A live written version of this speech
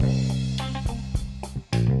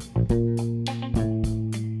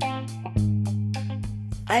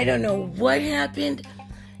I don't know what happened.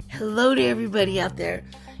 Hello to everybody out there,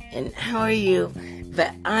 and how are you?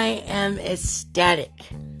 But I am ecstatic.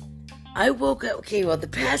 I woke up, the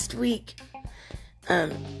past week,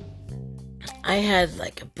 I had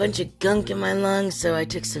like a bunch of gunk in my lungs, so I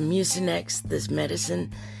took some Mucinex, this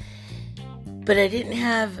medicine, but I didn't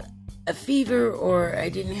have a fever or I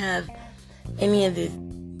didn't have any of the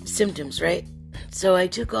symptoms, right? So I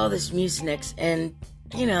took all this Mucinex, and,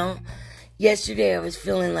 yesterday I was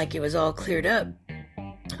feeling like it was all cleared up.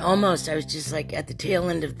 Almost. I was just like at the tail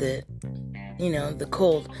end of the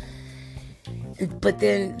cold. But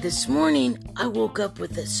then this morning, I woke up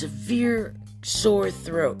with a severe sore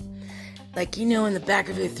throat. Like, in the back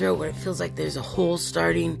of your throat where it feels like there's a hole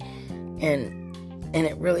starting and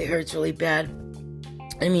it really hurts really bad.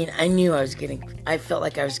 I mean, I felt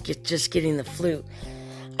like I was just getting the flu.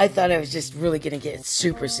 I thought I was just really going to get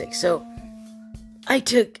super sick. So I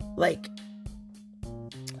took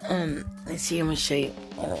let's see, I'm going to show you.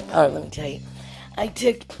 Let me tell you. I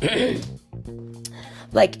took 8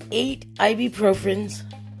 ibuprofens.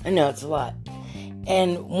 I know it's a lot.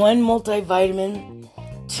 And 1 multivitamin,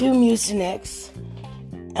 2 Mucinex,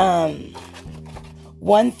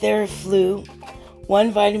 1 Theraflu,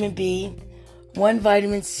 1 vitamin B, 1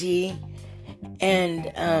 vitamin C, and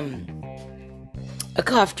a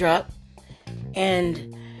cough drop. And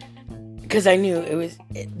because I knew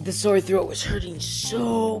the sore throat was hurting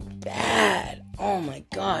so bad. Oh my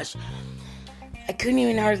gosh. I couldn't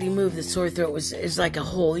even hardly move. The sore throat is like a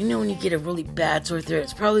hole. When you get a really bad sore throat,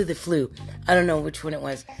 it's probably the flu. I don't know which one it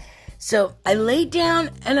was. So I laid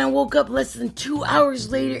down and I woke up less than 2 hours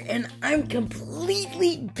later and I'm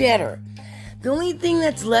completely better. The only thing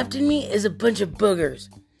that's left in me is a bunch of boogers.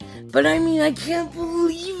 But I can't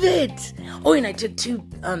believe it. Oh, and I took 2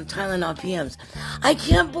 Tylenol PMs. I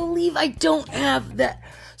can't believe I don't have that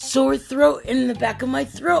sore throat in the back of my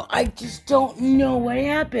throat. I just don't know what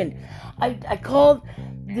happened. I called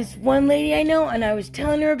this one lady I know, and I was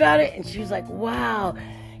telling her about it, and she was like, wow.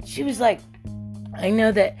 She was like, I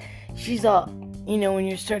know that she's all, when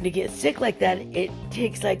you're starting to get sick like that, it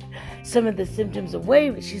takes like some of the symptoms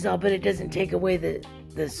away, but she's all, but it doesn't take away the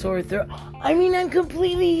sore throat. I'm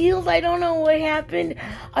completely healed. I don't know what happened.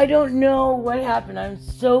 I'm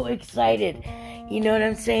so excited. You know what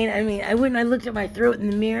I'm saying? I went and I looked at my throat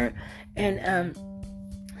in the mirror, and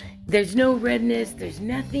there's no redness. There's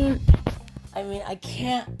nothing. I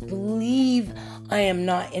can't believe I am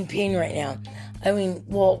not in pain right now.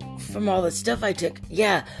 From all the stuff I took,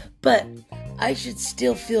 yeah, but I should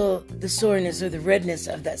still feel the soreness or the redness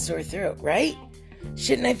of that sore throat, right?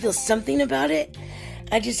 Shouldn't I feel something about it?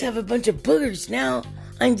 I just have a bunch of boogers now.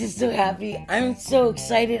 I'm just so happy. I'm so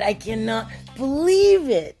excited. I cannot believe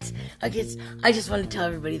it. I just want to tell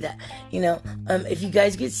everybody that, if you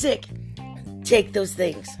guys get sick, take those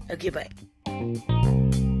things. Okay, bye.